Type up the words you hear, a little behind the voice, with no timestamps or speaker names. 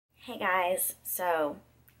Hey guys, so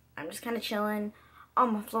I'm just kind of chilling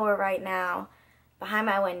on my floor right now behind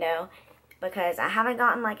my window because I haven't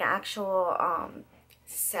gotten like an actual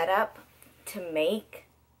setup to make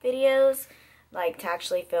videos, like to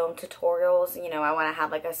actually film tutorials. You know, I want to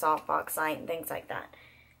have like a softbox light and things like that.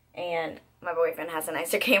 And my boyfriend has a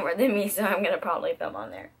nicer camera than me, so I'm gonna probably film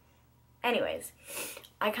on there. Anyways,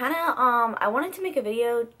 I wanted to make a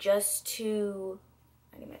video just to,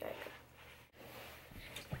 I need my diaper.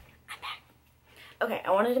 Okay,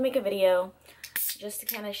 I wanted to make a video just to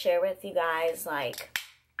kind of share with you guys like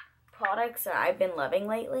products that I've been loving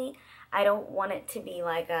lately. I don't want it to be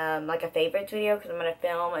like a favorites video because I'm going to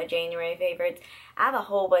film a January favorites. I have a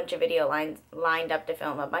whole bunch of video lined up to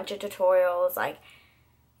film, a bunch of tutorials, like,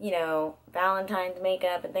 you know, Valentine's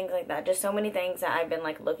makeup and things like that. Just so many things that I've been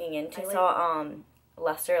like looking into. I saw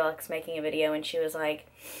Lester Lux making a video and she was like,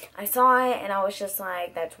 I saw it and I was just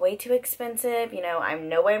like, that's way too expensive, you know, I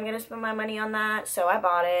no way I'm gonna spend my money on that, so I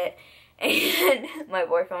bought it. And my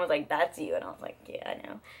boyfriend was like, that's you, and I was like, yeah, I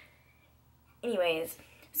know. Anyways,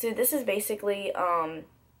 so this is basically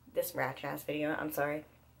this ratchet ass video, I'm sorry,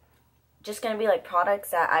 just gonna be like products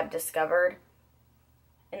that I've discovered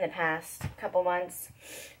in the past couple months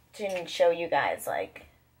to show you guys like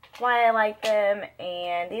why I like them.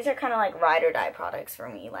 And these are kind of like ride or die products for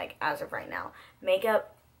me, like as of right now.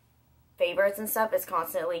 Makeup favorites and stuff is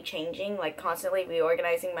constantly changing, like constantly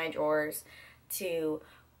reorganizing my drawers to,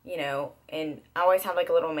 you know, and I always have like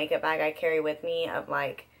a little makeup bag I carry with me of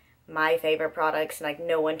like my favorite products, and like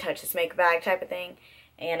no one touches makeup bag type of thing.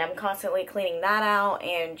 And I'm constantly cleaning that out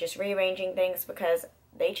and just rearranging things because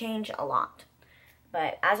they change a lot.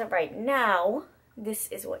 But as of right now, this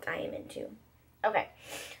is what I am into. Okay,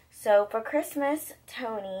 so for Christmas,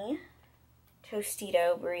 Tony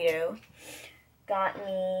Tostito Burrito got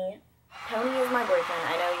me, Tony is my boyfriend.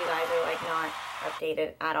 I know you guys are like not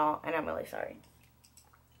updated at all, and I'm really sorry.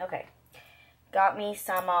 Okay, got me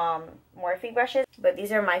some Morphe brushes, but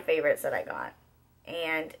these are my favorites that I got.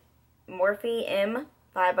 And Morphe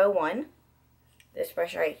M501, this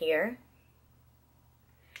brush right here.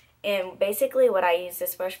 And basically what I use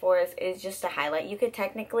this brush for is just to highlight. You could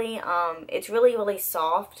technically, it's really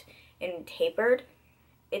soft and tapered.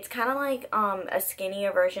 It's kind of like a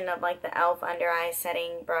skinnier version of like the e.l.f. under eye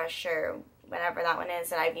setting brush or whatever that one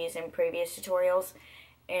is that I've used in previous tutorials.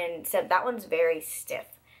 And except that one's very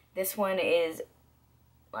stiff. This one is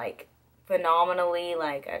like phenomenally,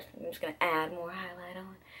 like, I'm just going to add more highlight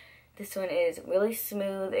on. This one is really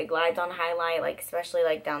smooth. It glides on highlight, like especially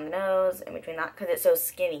like down the nose and between that, because it's so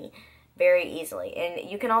skinny, very easily. And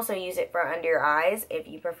you can also use it for under your eyes if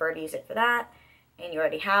you prefer to use it for that. And you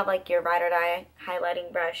already have like your ride or die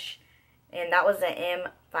highlighting brush. And that was the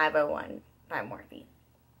M501 by Morphe.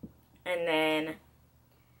 And then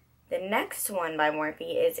the next one by Morphe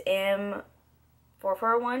is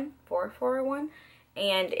M441.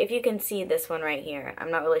 And if you can see this one right here,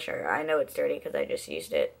 I'm not really sure. I know it's dirty because I just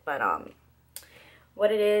used it. But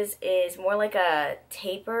what it is more like a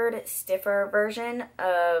tapered, stiffer version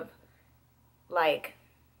of like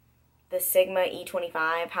the Sigma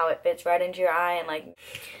E25, how it fits right into your eye. And like,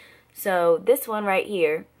 so this one right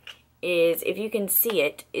here is, if you can see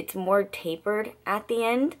it, it's more tapered at the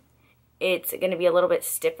end. It's going to be a little bit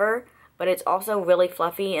stiffer, but it's also really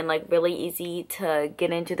fluffy and like really easy to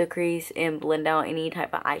get into the crease and blend out any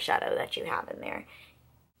type of eyeshadow that you have in there.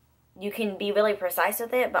 You can be really precise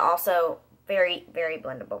with it, but also very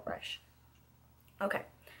blendable brush. Okay,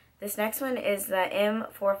 this next one is the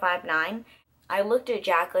M459. I looked at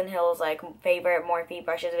Jaclyn Hill's like favorite Morphe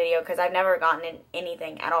brushes video because I've never gotten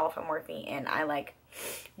anything at all from Morphe, and I like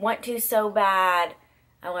want to so bad.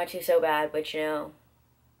 I want to so bad, but you know,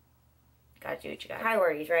 gotta do what you gotta.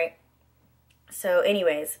 Priorities, right? So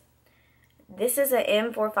anyways, this is a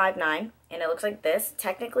M459 and it looks like this.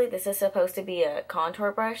 Technically this is supposed to be a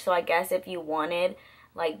contour brush, so I guess if you wanted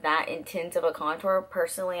like that intense of a contour,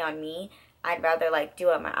 personally on me, I'd rather like do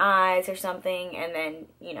up my eyes or something. And then,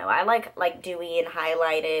 you know, I like dewy and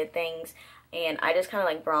highlighted things, and I just kind of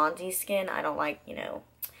like bronzy skin. I don't like, you know,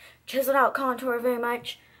 chiseled out contour very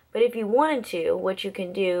much. But if you wanted to, what you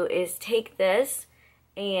can do is take this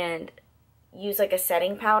and use like a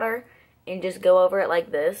setting powder and just go over it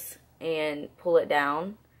like this and pull it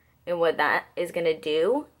down. And what that is going to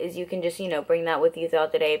do is you can just, you know, bring that with you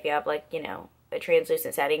throughout the day if you have like, you know, a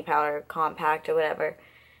translucent setting powder, compact or whatever.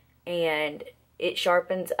 And it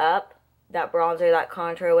sharpens up that bronzer, that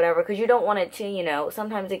contour, whatever, because you don't want it to, you know,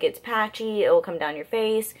 sometimes it gets patchy, it will come down your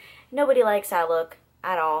face. Nobody likes that look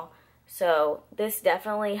at all. So this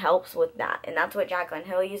definitely helps with that. And that's what Jaclyn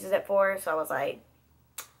Hill uses it for. So I was like,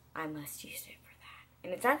 I must use it for that.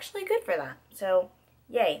 And it's actually good for that. So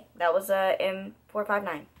Yay, that was a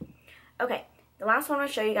M459. Okay, the last one I'll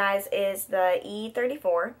show you guys is the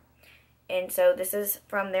E34. And so this is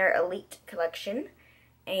from their Elite collection.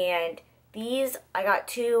 And these, I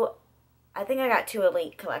think I got two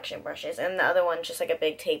Elite collection brushes. And the other one's just like a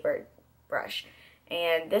big tapered brush.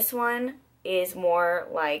 And this one is more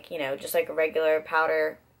like, you know, just like a regular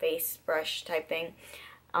powder face brush type thing.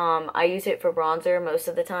 I use it for bronzer most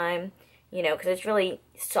of the time, you know, because it's really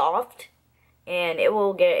soft. And it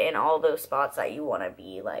will get in all those spots that you want to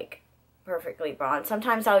be, like, perfectly bronzed.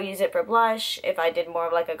 Sometimes I'll use it for blush. If I did more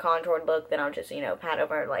of, like, a contoured look, then I'll just, you know, pat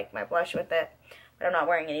over, like, my blush with it. But I'm not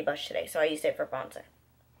wearing any blush today, so I used it for bronzer.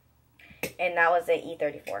 And that was the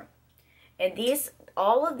E34. And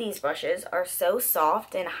all of these brushes are so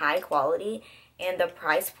soft and high quality, and the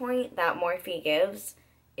price point that Morphe gives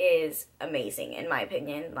is amazing, in my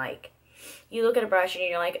opinion. Like, you look at a brush and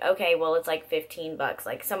you're like, okay, well, it's like 15 bucks.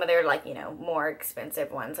 Like, some of their, like, you know, more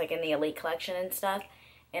expensive ones, like in the Elite collection and stuff.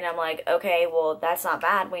 And I'm like, okay, well, that's not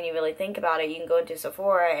bad when you really think about it. You can go into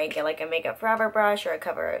Sephora and get, like, a Makeup Forever brush or a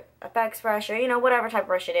Cover FX brush or, you know, whatever type of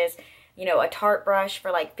brush it is. You know, a Tarte brush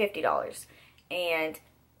for, like, $50. And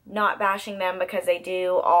not bashing them, because they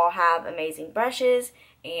do all have amazing brushes.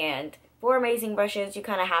 And for amazing brushes, you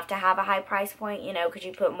kind of have to have a high price point, you know, because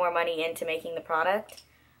you put more money into making the product.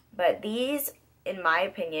 But these, in my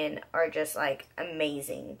opinion, are just, like,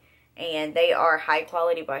 amazing. And they are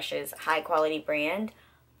high-quality brushes, high-quality brand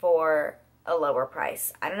for a lower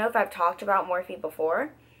price. I don't know if I've talked about Morphe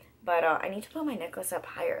before, but I need to put my necklace up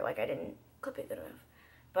higher. Like, I didn't clip it good enough.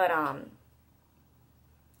 But, I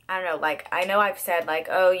don't know. Like, I know I've said, like,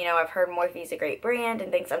 oh, you know, I've heard Morphe's a great brand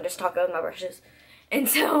and things. I'm just talking with my brushes. And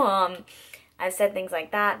so, I've said things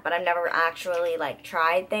like that, but I've never actually, like,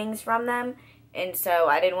 tried things from them. And so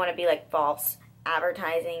I didn't want to be, like, false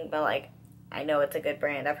advertising, but, like, I know it's a good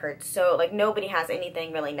brand. I've heard so, like, nobody has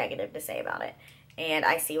anything really negative to say about it. And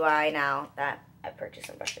I see why now that I've purchased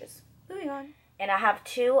some brushes. Moving on. And I have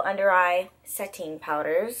two under eye setting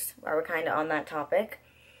powders, while we're kind of on that topic.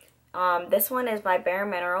 This one is by Bare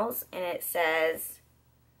Minerals, and it says,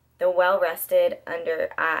 the Well Rested Under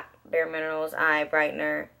Eye Bare Minerals Eye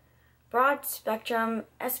Brightener, Broad Spectrum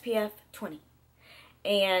SPF 20.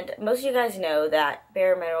 And most of you guys know that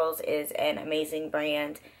Bare Minerals is an amazing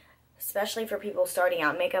brand, especially for people starting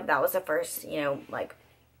out in makeup. That was the first, you know, like,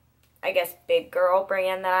 I guess, big girl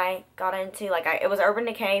brand that I got into. Like, it was Urban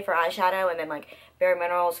Decay for eyeshadow, and then, like, Bare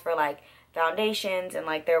Minerals for, like, foundations and,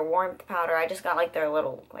 like, their warmth powder. I just got, like, their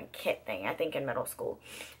little, like, kit thing, I think, in middle school.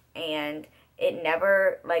 And it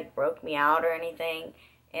never, like, broke me out or anything.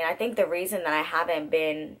 And I think the reason that I haven't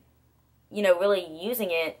been, you know, really using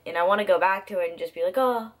it, and I want to go back to it and just be like,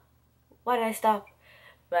 oh, why did I stop?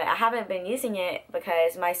 But I haven't been using it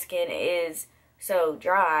because my skin is so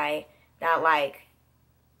dry that, like,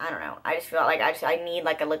 I don't know, I just feel like I need,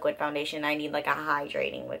 like, a liquid foundation. I need, like, a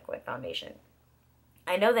hydrating liquid foundation.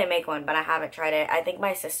 I know they make one, but I haven't tried it. I think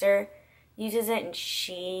my sister uses it, and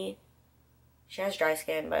she has dry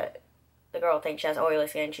skin, but the girl thinks she has oily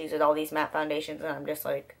skin. She uses all these matte foundations, and I'm just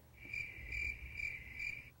like,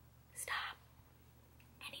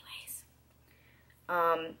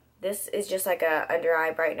 this is just like a under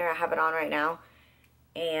eye brightener. I have it on right now,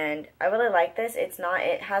 and I really like this.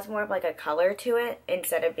 It has more of like a color to it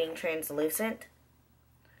instead of being translucent.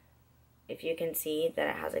 If you can see that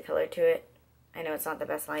it has a color to it. I know it's not the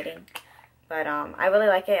best lighting, but I really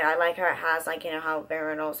like it. I like how it has, like, you know, how Bare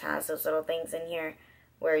Minerals has those little things in here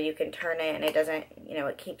where you can turn it and it doesn't, you know,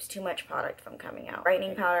 it keeps too much product from coming out.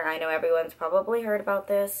 Brightening powder, I know everyone's probably heard about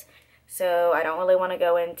this, so I don't really want to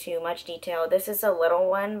go into much detail. This is a little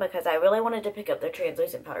one because I really wanted to pick up the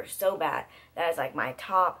translucent powder so bad. That is, like, my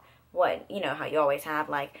top, you know how you always have,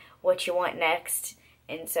 like, what you want next.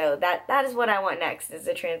 And so that is what I want next, is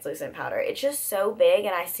the translucent powder. It's just so big,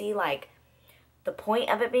 and I see, like, the point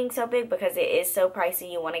of it being so big because it is so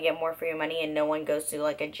pricey. You want to get more for your money, and no one goes through,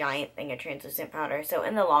 like, a giant thing of translucent powder. So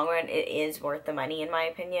in the long run, it is worth the money, in my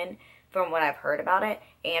opinion, from what I've heard about it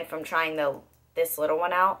and from trying this little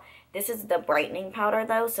one out. This is the brightening powder,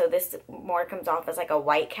 though, so this more comes off as, like, a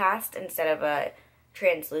white cast instead of a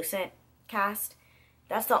translucent cast.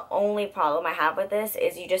 That's the only problem I have with this,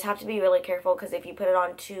 is you just have to be really careful, because if you put it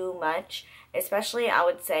on too much, especially, I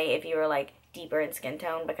would say, if you were, like, deeper in skin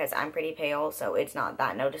tone, because I'm pretty pale, so it's not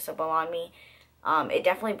that noticeable on me. It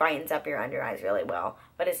definitely brightens up your under eyes really well,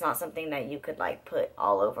 but it's not something that you could, like, put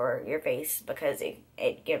all over your face, because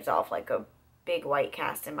it gives off, like, a big white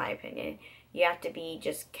cast, in my opinion. You have to be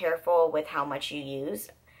just careful with how much you use,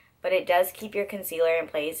 but it does keep your concealer in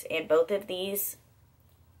place, and both of these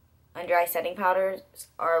under eye setting powders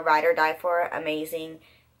are ride or die for. Amazing.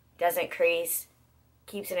 Doesn't crease.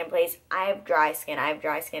 keeps it in place. I have dry skin. I have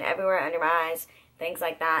dry skin everywhere under my eyes, things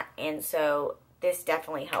like that. And so this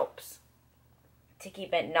definitely helps to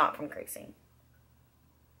keep it not from creasing.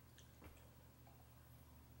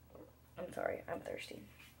 I'm sorry, I'm thirsty.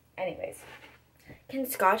 Anyways, can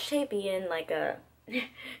Scotch tape be in like a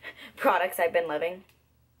products I've been loving?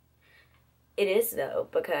 It is though,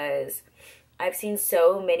 because I've seen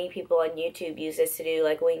so many people on YouTube use this to do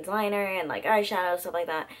like winged liner and like eyeshadow, stuff like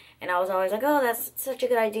that. And I was always like, oh, that's such a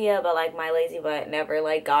good idea. But like my lazy butt never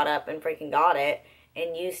like got up and freaking got it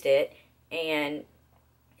and used it. And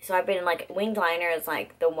so I've been like, winged liner is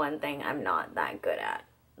like the one thing I'm not that good at.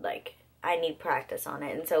 Like I need practice on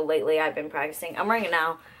it. And so lately I've been practicing. I'm wearing it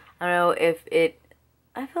now. I don't know if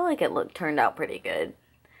I feel like it turned out pretty good.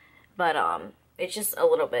 But it's just a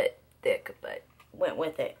little bit thick, but went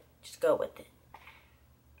with it. Just go with it.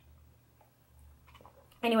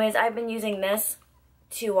 Anyways, I've been using this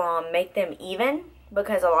to make them even,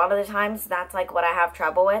 because a lot of the times that's like what I have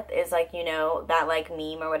trouble with, is like, you know, that like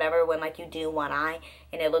meme or whatever when like you do one eye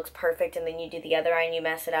and it looks perfect and then you do the other eye and you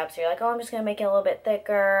mess it up. So you're like, oh, I'm just going to make it a little bit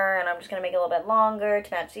thicker and I'm just going to make it a little bit longer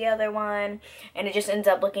to match the other one. And it just ends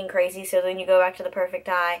up looking crazy. So then you go back to the perfect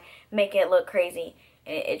eye, make it look crazy.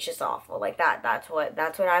 And it's just awful. Like that's what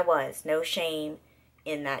I was. No shame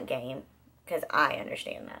in that game, because I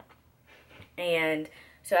understand that. And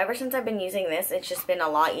so ever since I've been using this, it's just been a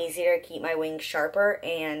lot easier to keep my wings sharper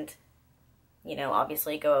and, you know,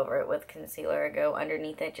 obviously go over it with concealer or go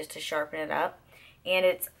underneath it just to sharpen it up. And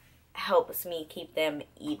it helps me keep them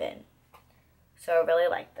even. So I really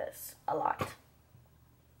like this a lot.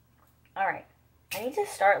 Alright, I need to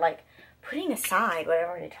start like putting aside what I've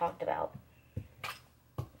already talked about.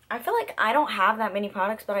 I feel like I don't have that many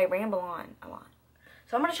products, but I ramble on a lot.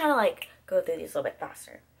 So I'm going to try to like go through these a little bit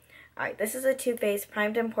faster. Alright, this is a Too Faced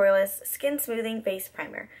Primed and Poreless Skin Smoothing Face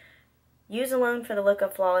Primer. Use alone for the look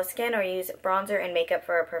of flawless skin, or use bronzer and makeup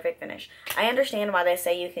for a perfect finish. I understand why they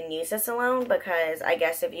say you can use this alone, because I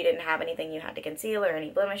guess if you didn't have anything you had to conceal or any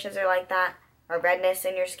blemishes or like that, or redness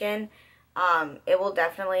in your skin, it will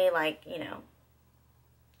definitely like, you know,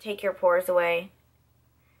 take your pores away.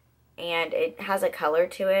 And it has a color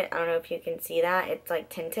to it. I don't know if you can see that. It's like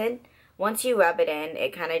tinted. Once you rub it in,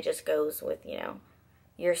 it kind of just goes with, you know,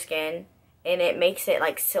 your skin, and it makes it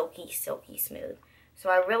like silky smooth. So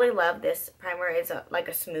I really love this primer. It's like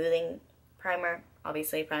a smoothing primer,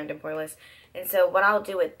 obviously primed and poreless. And so what I'll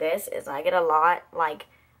do with this is I get a lot like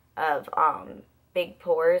of big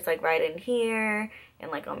pores like right in here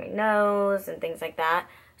and like on my nose and things like that.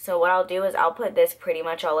 So what I'll do is I'll put this pretty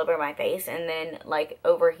much all over my face, and then like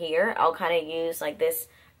over here I'll kind of use like this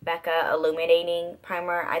Becca Illuminating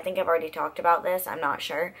Primer. I think I've already talked about this, I'm not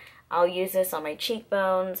sure. I'll use this on my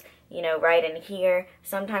cheekbones, you know, right in here,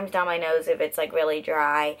 sometimes down my nose if it's like really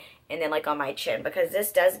dry, and then like on my chin, because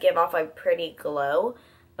this does give off a pretty glow.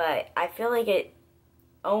 But I feel like it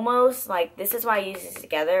almost like, this is why I use this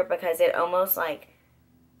together, because it almost like,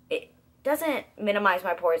 it doesn't minimize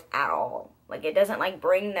my pores at all. Like it doesn't like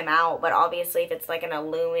bring them out, but obviously if it's like an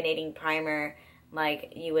illuminating primer,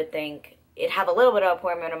 like you would think it'd have a little bit of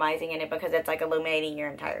pore minimizing in it, because it's like illuminating your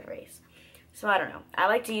entire face. So I don't know. I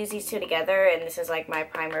like to use these two together, and this is like my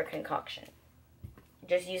primer concoction.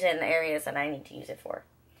 Just use it in the areas that I need to use it for.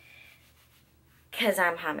 Because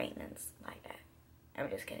I'm high maintenance like that. I'm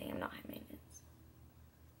just kidding. I'm not high maintenance.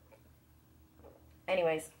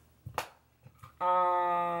 Anyways.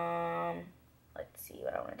 Let's see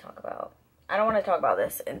what I want to talk about. I don't want to talk about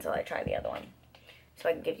this until I try the other one, so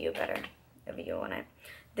I can give you a better view on it.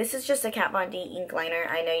 This is just a Kat Von D ink liner.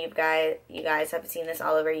 I know you guys have seen this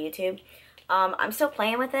all over YouTube. I'm still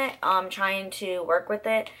playing with it. I'm trying to work with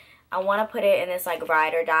it. I want to put it in this like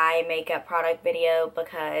ride or die makeup product video,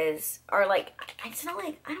 because, or like, it's not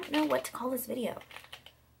like, I don't know what to call this video.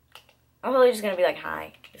 I'm probably just going to be like,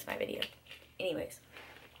 hi, this is my video. Anyways,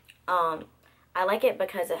 I like it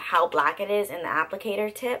because of how black it is in the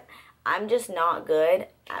applicator tip. I'm just not good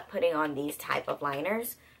at putting on these type of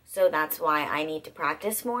liners, so that's why I need to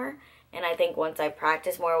practice more. And I think once I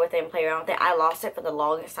practice more with it and play around with it, I lost it for the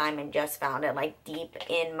longest time and just found it like deep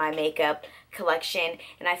in my makeup collection.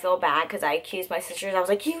 And I feel bad because I accused my sisters. I was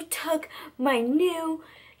like, you took my new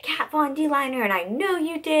Kat Von D liner, and I know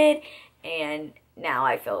you did. And now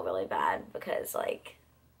I feel really bad because like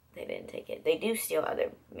they didn't take it. They do steal other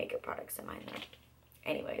makeup products of mine though.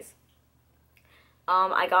 Anyways.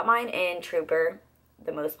 I got mine in Trooper,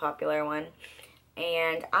 the most popular one.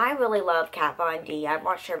 And I really love Kat Von D. I've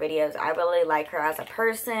watched her videos. I really like her as a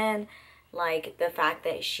person. Like, the fact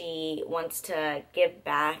that she wants to give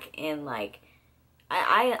back, and, like,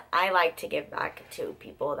 I like to give back to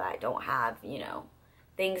people that don't have, you know,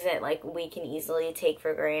 things that, like, we can easily take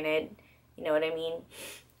for granted. You know what I mean?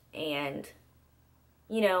 And,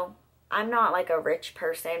 you know, I'm not, like, a rich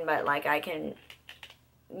person, but, like, I can,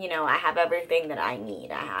 you know, I have everything that I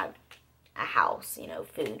need. I have a house, you know,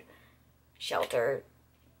 food, shelter,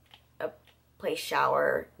 a place,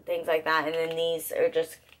 shower, things like that. And then these are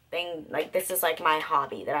just things, like, this is, like, my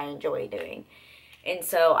hobby that I enjoy doing. And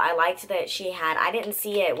so I liked that she had, I didn't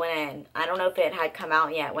see it when, I don't know if it had come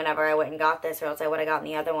out yet whenever I went and got this, or else I would have gotten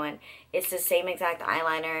the other one. It's the same exact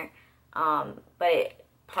eyeliner, but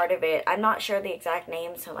part of it, I'm not sure the exact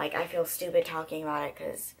name, so, like, I feel stupid talking about it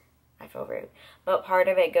because I feel rude. But part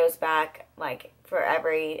of it goes back, like, for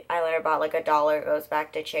every eyeliner bought, like, $1 goes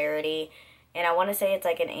back to charity. And I want to say it's,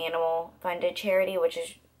 like, an animal-funded charity, which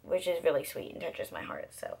is really sweet and touches my heart,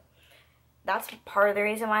 so that's part of the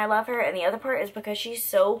reason why I love her. And the other part is because she's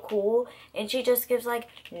so cool, and she just gives, like,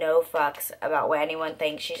 no fucks about what anyone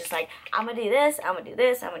thinks. She's just like, I'm gonna do this, I'm gonna do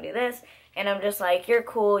this, I'm gonna do this. And I'm just like, you're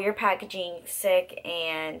cool, your packaging sick,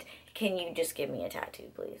 and can you just give me a tattoo,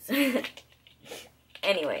 please?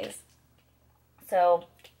 Anyways, so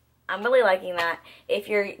I'm really liking that. If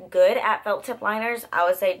you're good at felt tip liners, I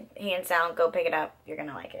would say, hands down, go pick it up. You're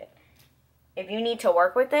gonna like it. If you need to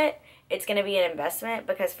work with it, it's gonna be an investment,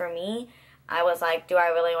 because for me, I was like, do I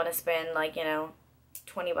really want to spend, like, you know,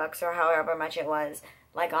 20 bucks or however much it was,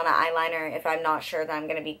 like, on an eyeliner if I'm not sure that I'm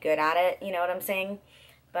going to be good at it, you know what I'm saying?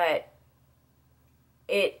 But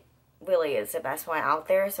it really is the best one out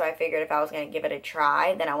there, so I figured if I was going to give it a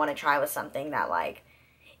try, then I want to try with something that, like,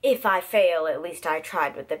 if I fail, at least I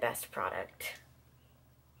tried with the best product.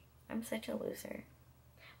 I'm such a loser.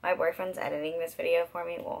 My boyfriend's editing this video for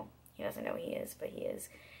me. Well, he doesn't know he is, but he is.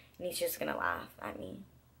 And he's just going to laugh at me.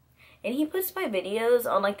 And he puts my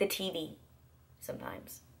videos on, like, the TV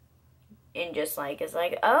sometimes. And just, like, is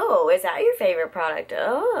like, oh, is that your favorite product?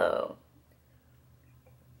 Oh.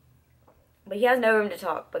 But he has no room to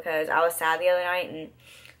talk, because I was sad the other night, and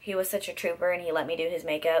he was such a trooper, and he let me do his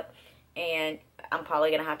makeup. And I'm probably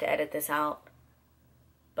going to have to edit this out.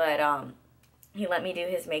 But, he let me do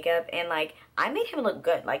his makeup, and, like, I made him look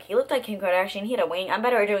good. Like, he looked like Kim Kardashian. He had a wing. I'm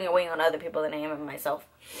better at doing a wing on other people than I am on myself.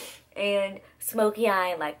 And smoky eye,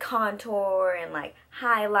 and, like, contour, and, like,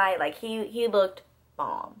 highlight. Like, he looked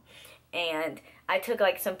bomb. And I took,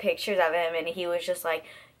 like, some pictures of him, and he was just like,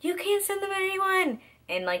 you can't send them to anyone.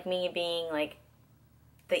 And, like, me being, like,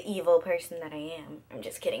 the evil person that I am. I'm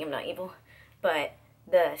just kidding, I'm not evil. But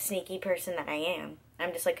the sneaky person that I am.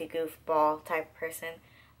 I'm just, like, a goofball type of person.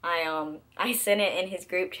 I sent it in his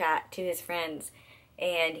group chat to his friends,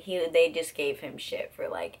 and they just gave him shit for,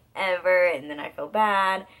 like, ever, and then I feel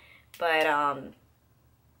bad. But,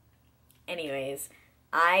 anyways,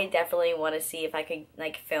 I definitely want to see if I could,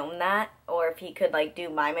 like, film that, or if he could, like, do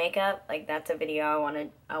my makeup. Like, that's a video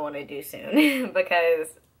I want to do soon, because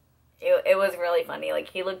it was really funny. Like,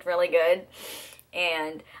 he looked really good,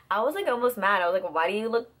 and I was, like, almost mad. I was like, why do you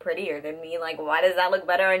look prettier than me? Like, why does that look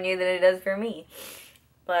better on you than it does for me?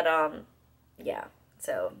 But, yeah,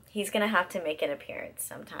 so he's gonna have to make an appearance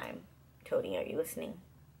sometime. Tony, are you listening?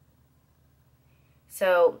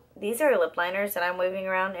 So, these are lip liners that I'm waving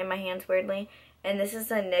around in my hands weirdly. And this is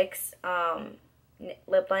the NYX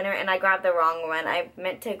lip liner, and I grabbed the wrong one. I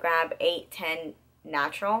meant to grab 810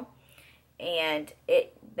 Natural. And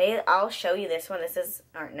I'll show you this one. This is,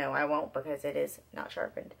 or no, I won't, because it is not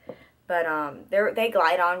sharpened. But they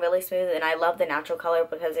glide on really smooth, and I love the natural color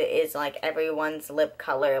because it is like everyone's lip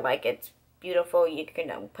color. Like, it's beautiful. You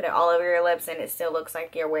can put it all over your lips, and it still looks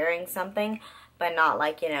like you're wearing something, but not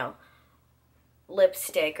like, you know,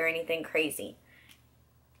 lipstick or anything crazy.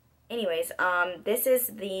 Anyways, this is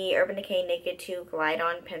the Urban Decay Naked 2 Glide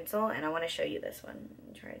On Pencil, and I want to show you this one. Let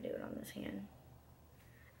me try to do it on this hand.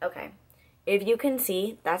 Okay. If you can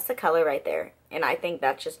see, that's the color right there, and I think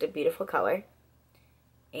that's just a beautiful color.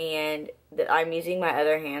 And I'm using my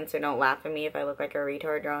other hand, so don't laugh at me if I look like a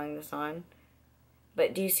retard drawing this on.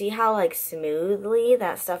 But do you see how, like, smoothly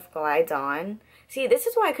that stuff glides on? See, this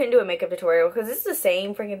is why I couldn't do a makeup tutorial, because this is the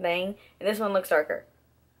same freaking thing, and this one looks darker.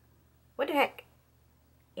 What the heck?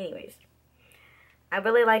 Anyways, I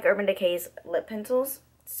really like Urban Decay's lip pencils,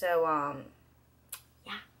 so,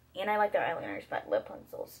 yeah. And I like their eyeliners, but lip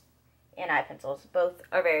pencils and eye pencils, both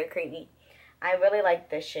are very creamy. I really like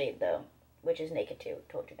this shade, though, which is Naked 2.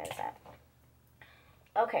 Told you guys that.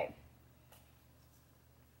 Okay.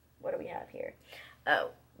 What do we have here?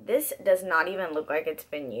 Oh, this does not even look like it's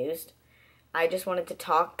been used. I just wanted to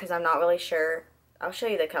talk because I'm not really sure. I'll show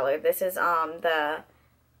you the color. This is I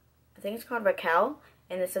think it's called Raquel,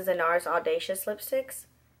 and this is a NARS Audacious lipsticks,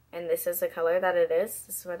 and this is the color that it is.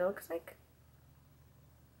 This is what it looks like.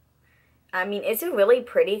 I mean, it's a really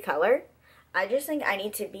pretty color. I just think I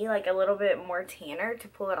need to be like a little bit more tanner to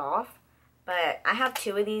pull it off. But I have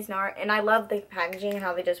 2 of these NARS, and I love the packaging and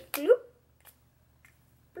how they just bloop,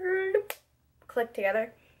 bloop, click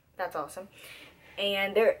together. That's awesome.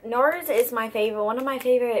 And NARS is my favorite, one of my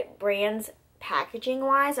favorite brands packaging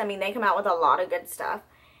wise. I mean, they come out with a lot of good stuff.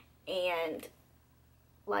 And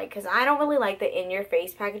like, because I don't really like the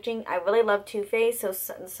in-your-face packaging. I really love Too Faced, so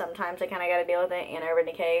sometimes I kind of got to deal with it, and Urban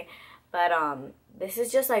Decay. But this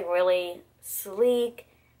is just like really sleek,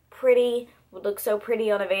 pretty. Would look so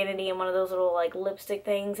pretty on a vanity and one of those little like lipstick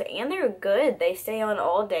things. And they're good. They stay on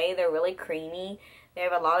all day. They're really creamy. They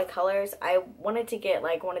have a lot of colors. I wanted to get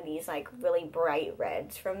like one of these like really bright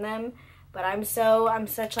reds from them. But I'm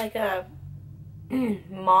such like a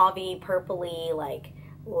mauvey, purpley, like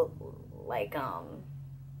what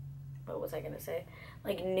was I gonna say?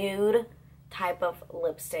 Like nude type of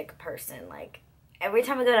lipstick person. Like every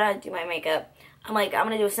time I go to do my makeup, I'm like, I'm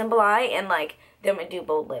gonna do a simple eye and like then I'm gonna do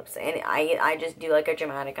bold lips, and I just do like a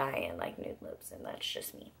dramatic eye and like nude lips, and that's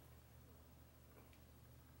just me.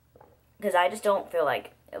 Because I just don't feel like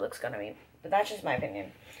it looks good on me. But that's just my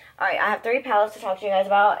opinion. Alright, I have 3 palettes to talk to you guys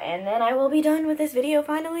about, and then I will be done with this video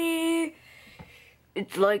finally.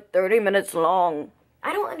 It's like 30 minutes long.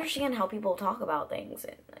 I don't understand how people talk about things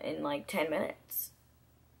in like 10 minutes.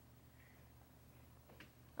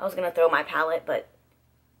 I was gonna throw my palette, but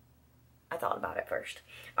I thought about it first.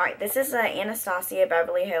 Alright, this is an Anastasia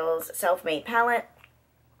Beverly Hills Self-Made palette.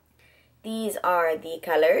 These are the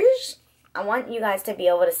colors. I want you guys to be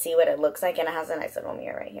able to see what it looks like, and it has a nice little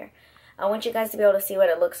mirror right here. I want you guys to be able to see what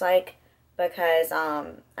it looks like because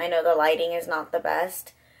I know the lighting is not the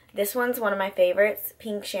best. This one's one of my favorites.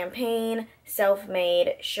 Pink Champagne,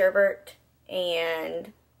 Self-Made, Sherbet,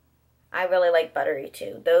 and I really like Buttery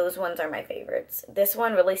too. Those ones are my favorites. This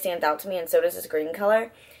one really stands out to me, and so does this green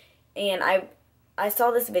color. And I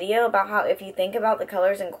saw this video about how if you think about the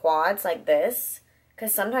colors in quads like this,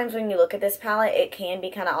 because sometimes when you look at this palette, it can be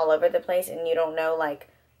kind of all over the place and you don't know like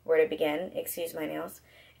where to begin. Excuse my nails.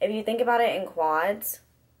 If you think about it in quads,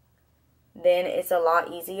 then it's a lot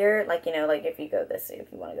easier. Like, you know, like if you want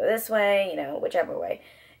to go this way, you know, whichever way,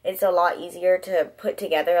 it's a lot easier to put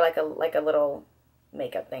together like a little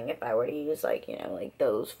makeup thing if I were to use like, you know, like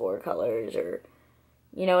those 4 colors, or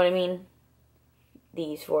you know what I mean?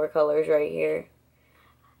 These 4 colors right here.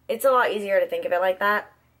 It's a lot easier to think of it like that,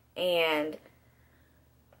 and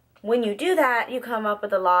when you do that, you come up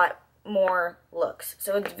with a lot more looks.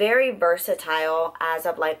 So it's very versatile as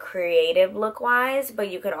of like creative look wise, but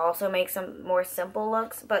you could also make some more simple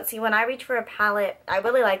looks. But see, when I reach for a palette, I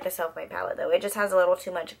really like the Self-Made palette though. It just has a little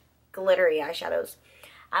too much glittery eyeshadows.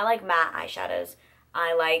 I like matte eyeshadows.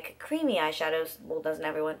 I like creamy eyeshadows. Well, doesn't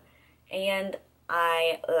everyone? And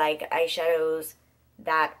I like eyeshadows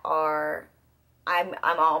that are, I'm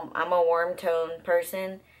a warm tone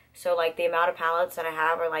person, so like the amount of palettes that I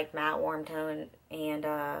have are like matte, warm tone, and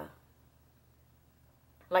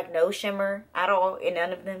like no shimmer at all in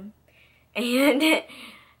none of them, and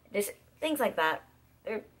just things like that.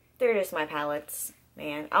 They're just my palettes,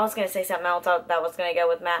 man. I was gonna say something else that was gonna go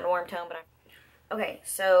with matte and warm tone, but okay,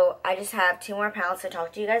 so I just have 2 more palettes to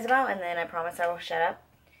talk to you guys about, and then I promise I will shut up.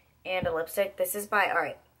 And a lipstick. This is by,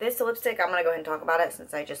 alright, this lipstick, I'm going to go ahead and talk about it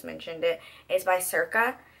since I just mentioned it. It's by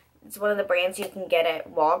Circa. It's one of the brands you can get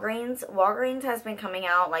at Walgreens. Walgreens has been coming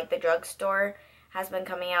out, like the drugstore has been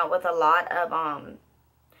coming out with a lot of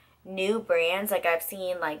new brands. Like I've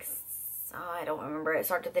seen like, oh, I don't remember, it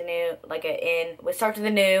starts with the new, like an N, it starts with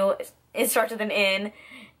a new, it starts with an N,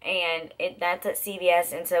 and that's at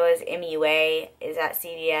CVS, and so is MUA is at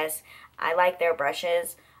CVS. I like their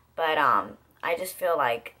brushes, but I just feel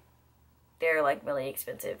like they're like really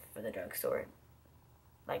expensive for the drugstore,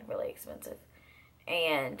 like really expensive.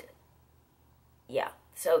 And yeah,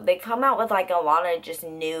 so they come out with like a lot of just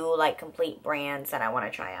new like complete brands that I want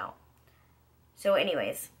to try out. So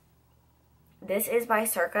anyways, this is by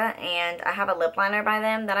Circa, and I have a lip liner by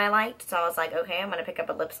them that I liked, so I was like, okay, I'm gonna pick up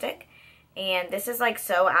a lipstick. And this is like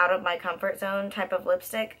so out of my comfort zone type of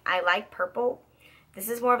lipstick. I like purple. This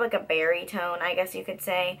is more of like a berry tone, I guess you could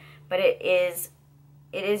say, but it is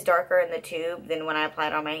darker in the tube than when I apply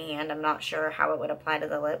it on my hand. I'm not sure how it would apply to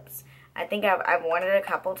the lips. I think I've worn it a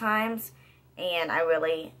couple times, and I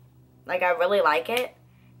really like it.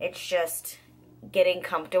 It's just getting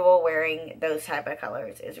comfortable wearing those type of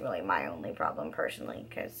colors is really my only problem personally,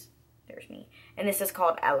 because there's me. And this is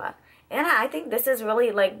called Ella. And I think this is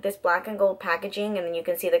really like this black and gold packaging, and then you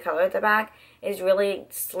can see the color at the back is really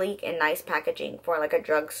sleek and nice packaging for like a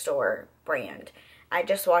drugstore brand. I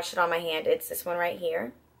just swatched it on my hand. It's this one right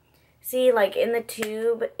here. See, like in the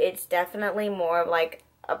tube, it's definitely more of like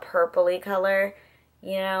a purpley color,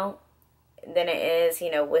 you know? than it is,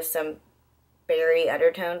 you know, with some berry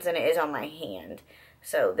undertones than it is on my hand.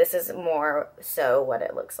 So this is more so what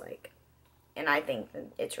it looks like. And I think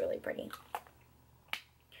it's really pretty.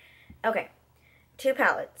 Okay, 2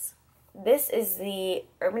 palettes. This is the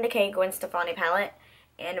Urban Decay Gwen Stefani palette.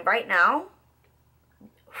 And right now,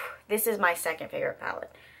 this is my second favorite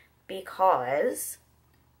palette. Because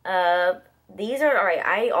these are, alright,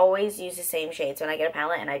 I always use the same shades when I get a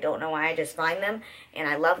palette. And I don't know why, I just find them. And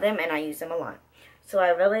I love them and I use them a lot. So I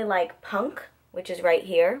really like Punk, which is right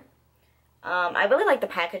here. I really like the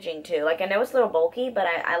packaging too. Like, I know it's a little bulky, but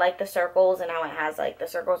I like the circles and how it has like the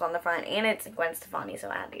circles on the front, and it's Gwen Stefani, so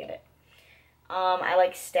I had to get it. I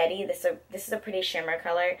like Steady. This is a pretty shimmer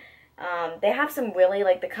color. They have some really,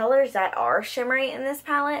 like, the colors that are shimmery in this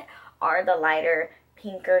palette are the lighter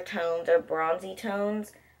pinker tones or bronzy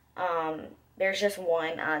tones. There's just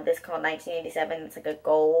one, this called 1987. It's like a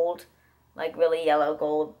gold, like really yellow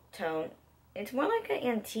gold tone. It's more like an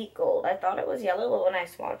antique gold. I thought it was yellow, but when I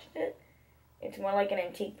swatched it, it's more like an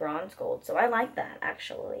antique bronze gold. So I like that,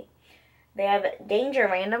 actually. They have Danger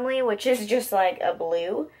Randomly, which is just like a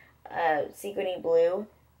blue, sequiny blue.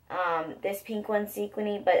 This pink one's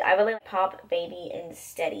sequiny, but I really like Pop, Baby, and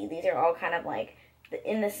Steady. These are all kind of like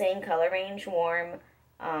in the same color range. Warm,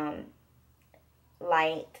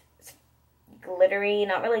 light, glittery,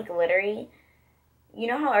 not really glittery. You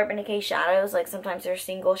know how Urban Decay shadows, like sometimes their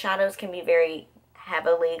single shadows can be very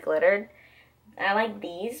heavily glittered? I like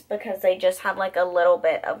these because they just have like a little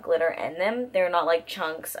bit of glitter in them. They're not like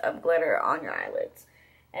chunks of glitter on your eyelids.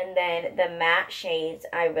 And then the matte shades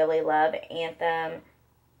I really love. Anthem,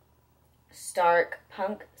 Stark,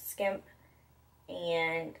 Punk, Skimp,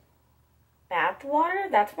 and Bathwater.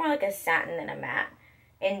 That's more like a satin than a matte.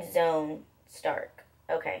 And Zone, Stark.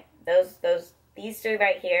 Okay, these 3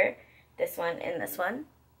 right here. This one and this one.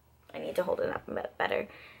 I need to hold it up a bit better.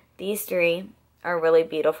 These 3 are really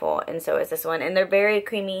beautiful, and so is this one. And they're very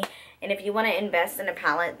creamy. And if you want to invest in a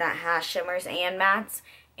palette that has shimmers and mattes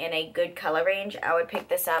in a good color range, I would pick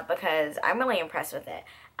this up because I'm really impressed with it.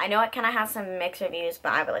 I know it kind of has some mixed reviews,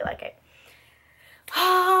 but I really like it.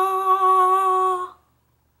 I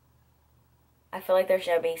feel like there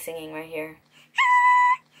should be singing right here.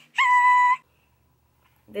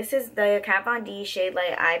 This is the Kat Von D Shade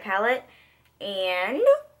Light Eye Palette, and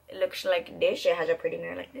it looks like this. It has a pretty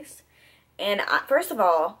mirror like this. And first of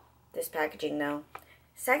all, this packaging though.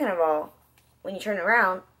 Second of all, when you turn it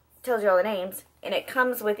around, it tells you all the names, and it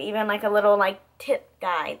comes with even like a little like tip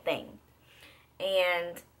guide thing.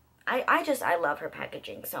 And I love her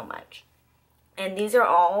packaging so much. And these are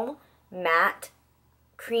all matte,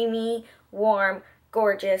 creamy, warm,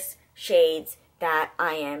 gorgeous shades that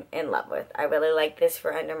I am in love with. I really like this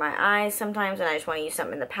for under my eyes sometimes when I just want to use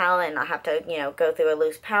something in the palette and not have to, you know, go through a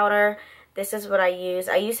loose powder. This is what I use.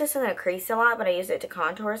 I use this in a crease a lot, but I use it to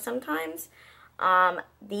contour sometimes.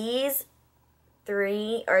 These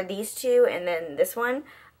 3, or these 2, and then this one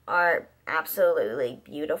are absolutely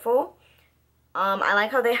beautiful. I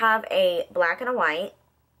like how they have a black and a white,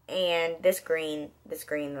 and this green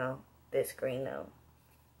though. It's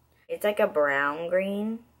like a brown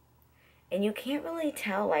green, and you can't really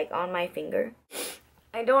tell like on my finger.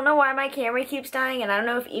 I don't know why my camera keeps dying, and I don't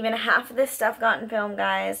know if even half of this stuff got in film,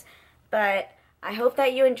 guys. But I hope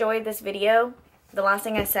that you enjoyed this video. The last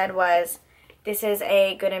thing I said was, this is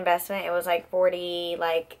a good investment. It was like $2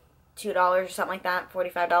 or something like that,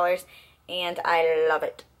 $45. And I love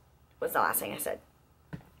it, was the last thing I said.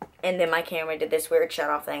 And then my camera did this weird shut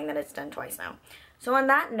off thing that it's done twice now. So on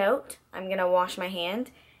that note, I'm going to wash my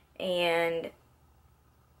hand. And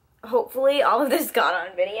hopefully all of this got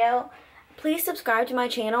on video. Please subscribe to my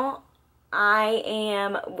channel. I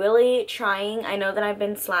am really trying. I know that I've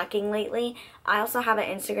been slacking lately. I also have an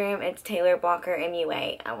Instagram. It's Taylor Blocker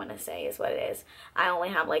MUA, I want to say is what it is. I only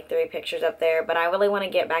have like 3 pictures up there, but I really want to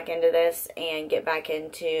get back into this and get back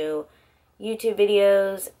into YouTube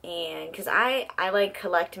videos, and because I like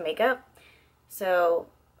collect makeup. So,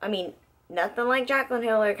 I mean, nothing like Jaclyn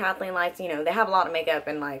Hill or Kathleen Lights, you know, they have a lot of makeup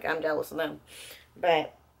and like I'm jealous of them.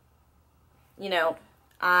 But, you know,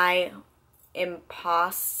 I am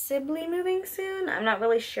possibly moving soon. I'm not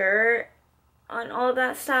really sure on all of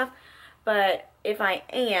that stuff, but if I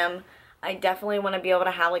am, I definitely want to be able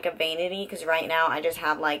to have like a vanity, because right now I just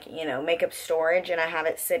have like, you know, makeup storage, and I have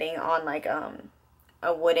it sitting on like a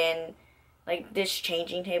wooden like dish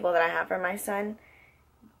changing table that I have for my son,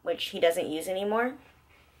 which he doesn't use anymore.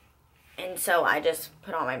 And so I just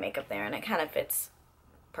put all my makeup there, and it kind of fits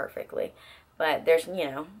perfectly. But there's, you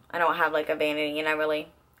know, I don't have like a vanity, and I really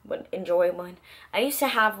would enjoy one. I used to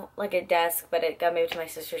have like a desk, but it got moved to my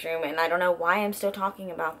sister's room, and I don't know why I'm still talking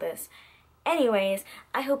about this. Anyways,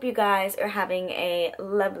 I hope you guys are having a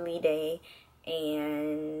lovely day,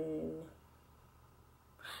 and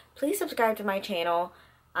please subscribe to my channel.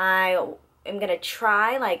 I am gonna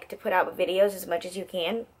try like to put out videos as much as you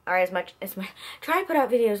can, or try to put out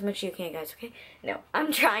videos as much as you can, guys. Okay? No,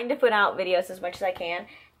 I'm trying to put out videos as much as I can.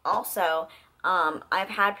 Also, I've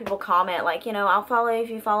had people comment like, you know, I'll follow you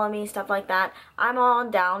if you follow me, stuff like that. I'm all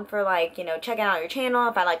down for like, you know, checking out your channel.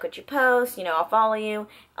 If I like what you post, you know, I'll follow you.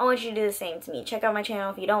 I want you to do the same to me. Check out my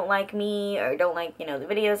channel. If you don't like me or don't like, you know, the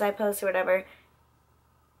videos I post or whatever,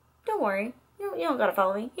 don't worry. You don't gotta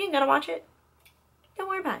follow me. You ain't gotta watch it. Don't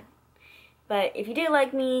worry about it. But if you do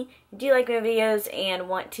like me, do like my videos and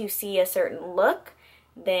want to see a certain look,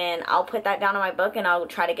 then I'll put that down in my book and I'll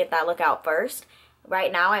try to get that look out first.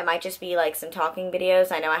 Right now, it might just be like some talking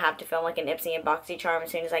videos. I know I have to film like an Ipsy and BoxyCharm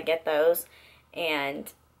as soon as I get those.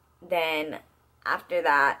 And then after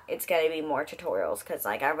that, it's going to be more tutorials because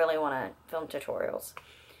like I really want to film tutorials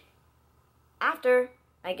after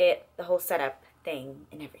I get the whole setup thing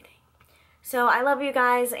and everything. So I love you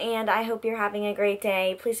guys, and I hope you're having a great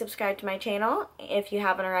day. Please subscribe to my channel if you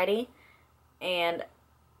haven't already. And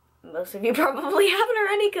most of you probably haven't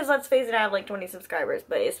already because let's face it, I have like 20 subscribers,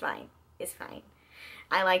 but it's fine. It's fine.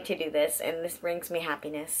 I like to do this, and this brings me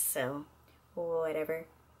happiness, so whatever.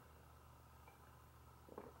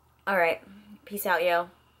 Alright, peace out, yo.